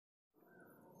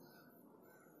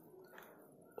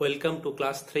Welcome to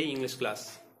class 3 English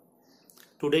class.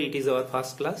 Today it is our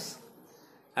first class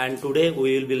and today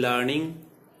we will be learning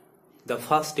the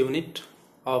first unit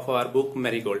of our book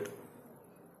Marigold.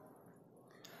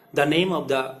 The name of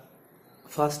the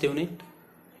first unit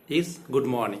is Good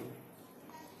Morning.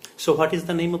 So what is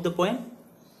the name of the poem?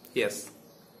 Yes,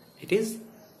 it is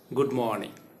Good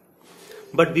Morning.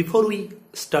 But before we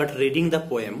start reading the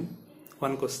poem,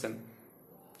 one question.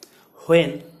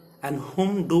 When and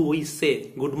whom do we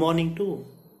say good morning to?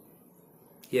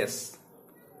 Yes,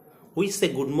 we say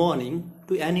good morning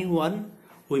to anyone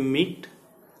we meet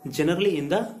generally in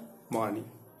the morning.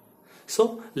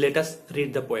 So let us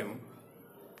read the poem.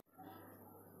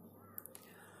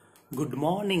 Good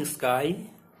morning sky,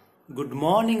 good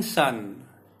morning sun,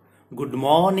 good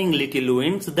morning little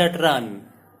winds that run,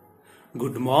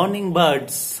 good morning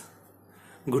birds,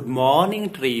 good morning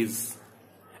trees,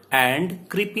 and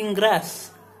creeping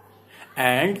grass,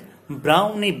 and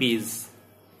brownie bees.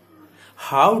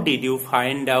 How did you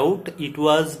find out it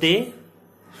was day?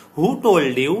 Who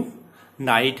told you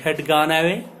night had gone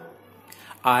away?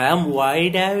 I am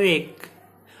wide awake.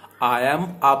 I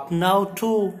am up now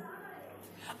too.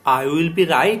 I will be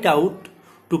right out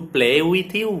to play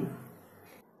with you.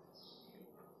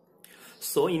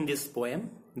 So in this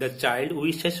poem, the child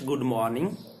wishes good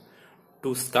morning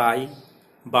to sky,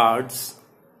 birds,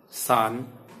 sun,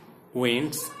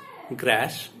 winds,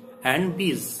 grass and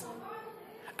bees.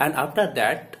 And after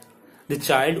that, the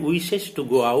child wishes to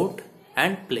go out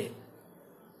and play.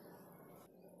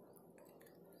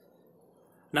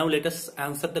 Now let us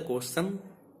answer the question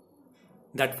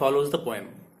that follows the poem.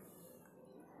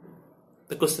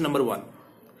 The question number 1.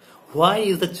 Why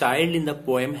is the child in the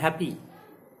poem happy?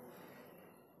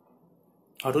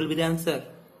 What will be the answer?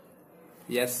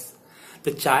 Yes,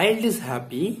 the child is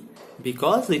happy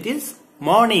because it is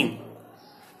morning.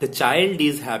 The child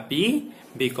is happy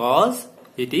because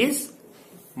it is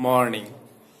morning.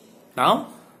 Now,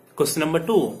 question number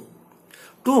 2.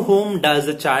 To whom does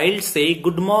the child say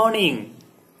good morning?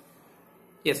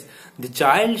 Yes, the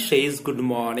child says good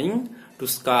morning to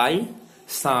sky,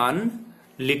 sun,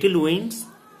 little winds,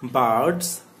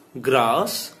 birds,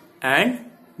 grass and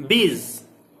bees.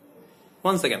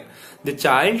 Once again, the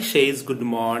child says good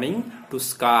morning to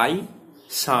sky,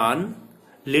 sun,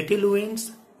 little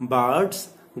winds, birds,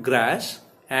 grass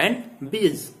and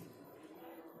bees.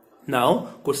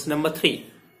 Now, question number 3.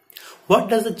 What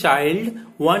does the child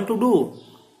want to do?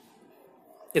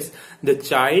 Yes, the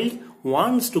child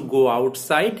wants to go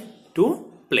outside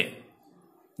to play.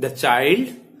 The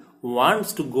child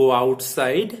wants to go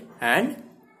outside and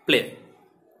play.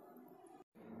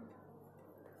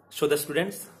 So the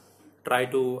students try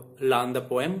to learn the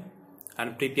poem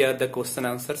and prepare the question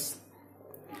answers.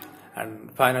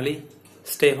 And finally,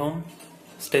 stay home,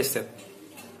 stay safe.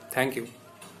 Thank you.